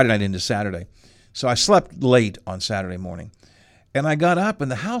night, Friday night into Saturday. So I slept late on Saturday morning, and I got up, and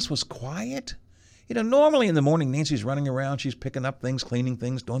the house was quiet. You know, normally in the morning, Nancy's running around. She's picking up things, cleaning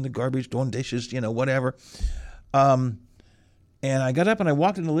things, doing the garbage, doing dishes, you know, whatever. And I got up, and I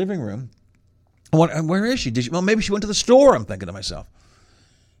walked in the living room. Where is she? Well, maybe she went to the store, I'm thinking to myself.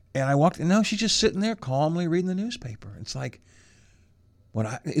 And I walked in. No, she's just sitting there calmly reading the newspaper. It's like,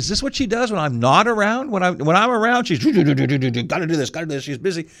 is this what she does when I'm not around? When I'm around, she's got to do this. She's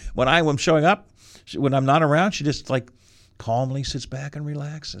busy. When I'm showing up, when I'm not around, she just like calmly sits back and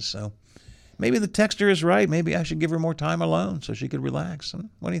relaxes. So maybe the texter is right. Maybe I should give her more time alone so she could relax.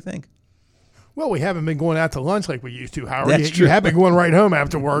 What do you think? Well, we haven't been going out to lunch like we used to, Howard. That's true. You have been going right home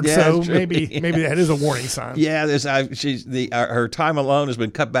after work, Yeah, so that's true. maybe that is a warning sign. Yeah, her time alone has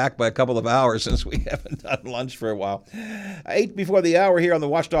been cut back by a couple of hours since we haven't done lunch for a while. 8 before the hour here on the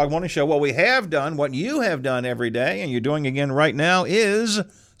Watchdog Morning Show. What we have done, what you have done every day, and you're doing again right now, is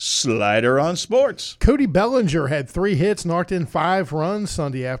Slider on Sports. Cody Bellinger had 3 hits, knocked in 5 runs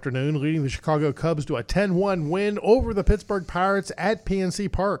Sunday afternoon, leading the Chicago Cubs to a 10-1 win over the Pittsburgh Pirates at PNC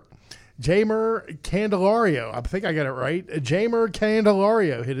Park. Jeimer Candelario, I think I got it right. Jeimer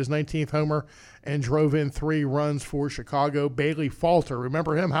Candelario hit his 19th homer and drove in 3 runs for Chicago. Bailey Falter,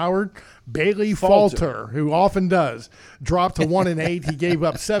 remember him, Howard? Bailey Falter, who often does, dropped to 1-8. He gave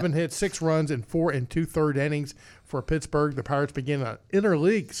up 7 hits, 6 runs in 4 2/3 innings for Pittsburgh. The Pirates begin an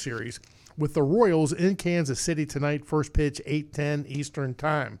interleague series with the Royals in Kansas City tonight. First pitch, 8:10 Eastern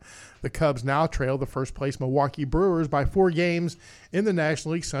Time. The Cubs now trail the first-place Milwaukee Brewers by 4 games in the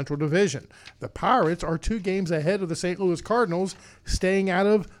National League Central Division. The Pirates are 2 games ahead of the St. Louis Cardinals, staying out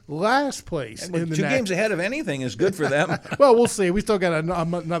of last place. And 2 games ahead of anything is good for them. Well, we'll see. We still got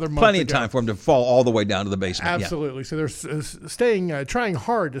another month. Plenty of time for them to fall all the way down to the basement. Absolutely. Yeah. So they're trying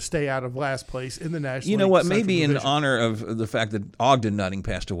hard to stay out of last place in the National League. You know what? Central Maybe Division. in honor of the fact that Ogden Nutting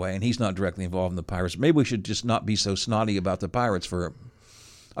passed away, and he's not directly involved in the Pirates, maybe we should just not be so snotty about the Pirates for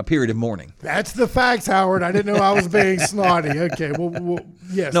a period of mourning. That's the facts, Howard. I didn't know I was being snotty. Okay, well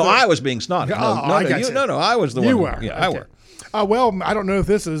yes. No, I was being snotty. I was the one. You were. Yeah, okay. I were. Well, I don't know if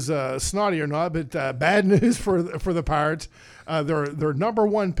this is snotty or not, but bad news for the Pirates. Their number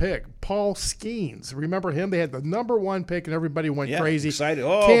 1 pick, Paul Skeens. Remember him? They had the number 1 pick, and everybody went crazy. Excited.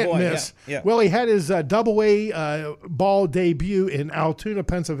 Oh, Can't boy. miss. Yeah. Well, he had his Double-A ball debut in Altoona,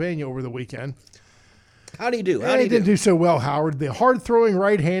 Pennsylvania over the weekend. How do you do? He didn't do so well, Howard. The hard-throwing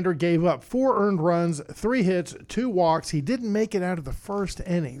right-hander gave up 4 earned runs, 3 hits, 2 walks. He didn't make it out of the first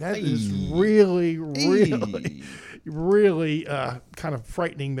inning. That is really kind of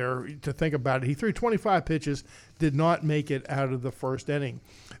frightening there to think about it. He threw 25 pitches, did not make it out of the first inning.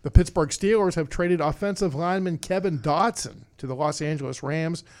 The Pittsburgh Steelers have traded offensive lineman Kevin Dotson to the Los Angeles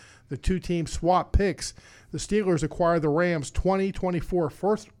Rams. The 2 teams swap picks. The Steelers acquired the Rams' 2024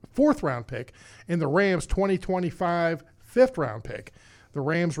 fourth-round pick and the Rams' 2025 fifth-round pick. The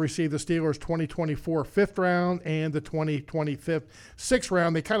Rams received the Steelers' 2024 fifth round and the 2025 sixth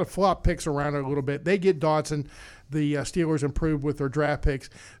round. They kind of flop picks around a little bit. They get Dotson. The Steelers improved with their draft picks.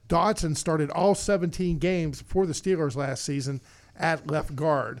 Dotson started all 17 games for the Steelers last season at left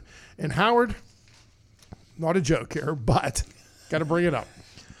guard. And Howard, not a joke here, but got to bring it up.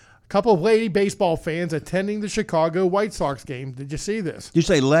 Couple of lady baseball fans attending the Chicago White Sox game. Did you see this? Did you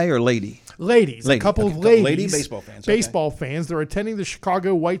say lay or lady? Ladies. A couple of ladies. Lady baseball fans. Baseball fans. They're attending the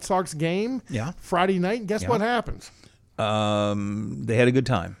Chicago White Sox game Friday night. And guess what happens? They had a good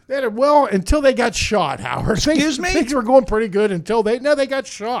time. Well, until they got shot, Howard. Excuse me? Things were going pretty good until they got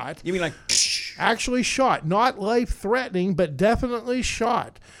shot. You mean like... Actually shot. Not life-threatening, but definitely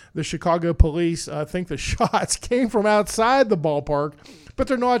shot. The Chicago police think the shots came from outside the ballpark, but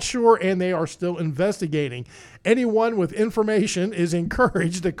they're not sure, and they are still investigating. Anyone with information is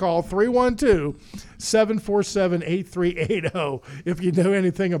encouraged to call 312-747-8380 if you know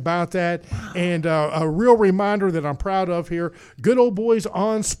anything about that. And a real reminder that I'm proud of here, Good Old Boys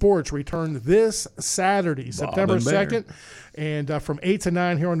on Sports return this Saturday, September 2nd. And from 8 to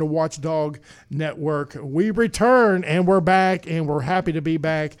 9 here on the Watchdog Network, we return, and we're back, and we're happy to be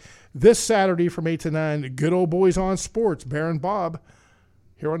back this Saturday from 8 to 9. Good Old Boys on Sports, Bear and Bob,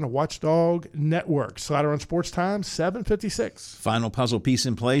 here on the Watchdog Network. Slider on Sports Time, 7:56. Final puzzle piece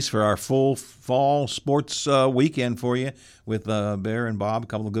in place for our full fall sports weekend for you with Bear and Bob, a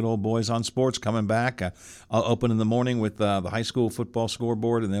couple of good old boys on sports coming back. I'll open in the morning with the high school football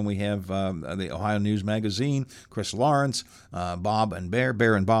scoreboard, and then we have the Ohio News Magazine, Chris Lawrence, Bob and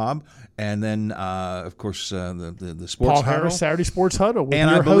Bear and Bob, and then, of course, the sports Paul huddle. Harris, Saturday Sports Huddle with and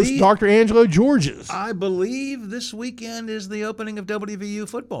your host, Dr. Angelo Georges. I believe this weekend is the opening of WVU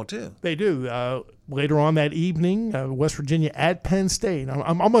football, too. They do. Later on that evening, West Virginia at Penn State.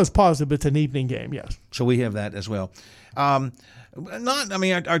 I'm almost positive it's an evening game, yes. So we have that as well. Our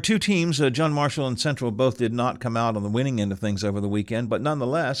 2 teams, John Marshall and Central, both did not come out on the winning end of things over the weekend, but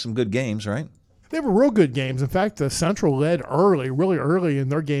nonetheless, some good games, right? They were real good games. In fact, Central led really early in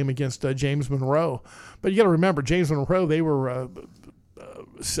their game against James Monroe. But you got to remember, James Monroe, they were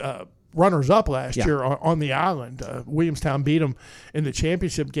runners-up last year on the island. Williamstown beat them in the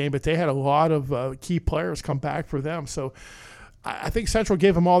championship game, but they had a lot of key players come back for them. So I think Central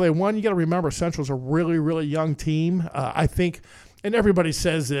gave them all they won. You got to remember, Central's a really young team. I think, and everybody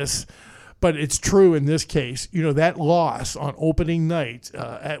says this, but it's true in this case. You know, that loss on opening night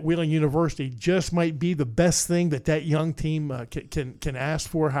at Wheeling University just might be the best thing that young team can ask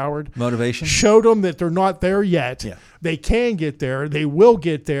for, Howard. Motivation? Showed them that they're not there yet. Yeah. They can get there. They will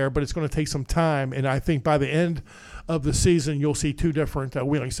get there, but it's going to take some time. And I think by the end of the season, you'll see 2 different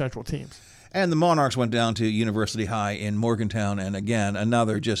Wheeling Central teams. And the Monarchs went down to University High in Morgantown, and again,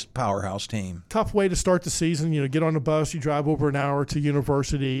 another just powerhouse team. Tough way to start the season. Get on the bus, you drive over an hour to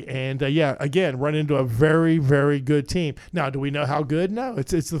University, and again, run into a very, very good team. Now, do we know how good? No,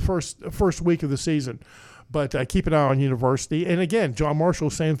 it's the first week of the season. But keep an eye on University. And again, John Marshall,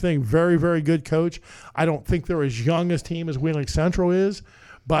 same thing. Very, very good coach. I don't think they're as young a team as Wheeling Central is,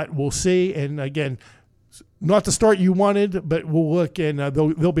 but we'll see. And again, not the start you wanted, but we'll look, and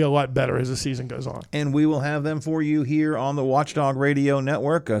they'll be a lot better as the season goes on. And we will have them for you here on the Watchdog Radio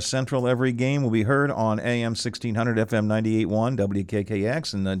Network. Central every game will be heard on AM 1600, FM 98.1,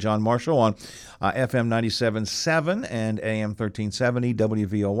 WKKX, and John Marshall on FM 97.7 and AM 1370,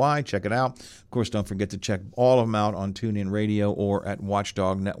 WVOY. Check it out. Of course, don't forget to check all of them out on TuneIn Radio or at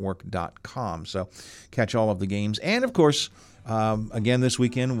watchdognetwork.com. So catch all of the games. And, of course, again, this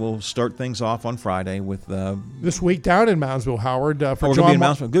weekend we'll start things off on Friday with this week down in Moundsville, Howard. For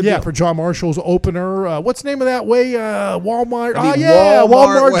John, good deal. For John Marshall's opener. What's the name of that way? Walmart.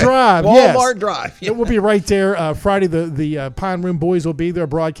 Walmart Drive. Walmart Drive. It will be right there. Friday, the Pine Room Boys will be there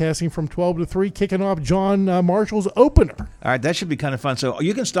broadcasting from 12 to 3, kicking off John Marshall's opener. All right, that should be kind of fun. So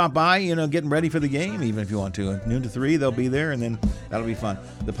you can stop by, getting ready for the game, even if you want to. Noon to 3, they'll be there, and then that'll be fun.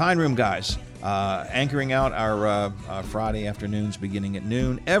 The Pine Room guys. Anchoring out our Friday afternoons beginning at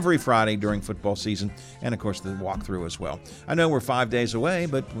noon every Friday during football season, and of course the walkthrough as well. I know we're 5 days away,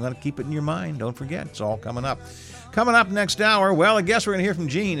 but we got to keep it in your mind. Don't forget, it's all coming up. Coming up next hour, well, I guess we're going to hear from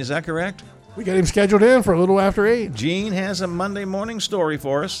Gene. Is that correct? We got him scheduled in for a little after 8. Gene has a Monday morning story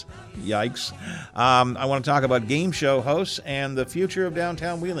for us. Yikes. I want to talk about game show hosts and the future of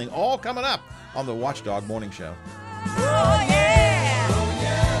downtown Wheeling. All coming up on the Watchdog Morning Show.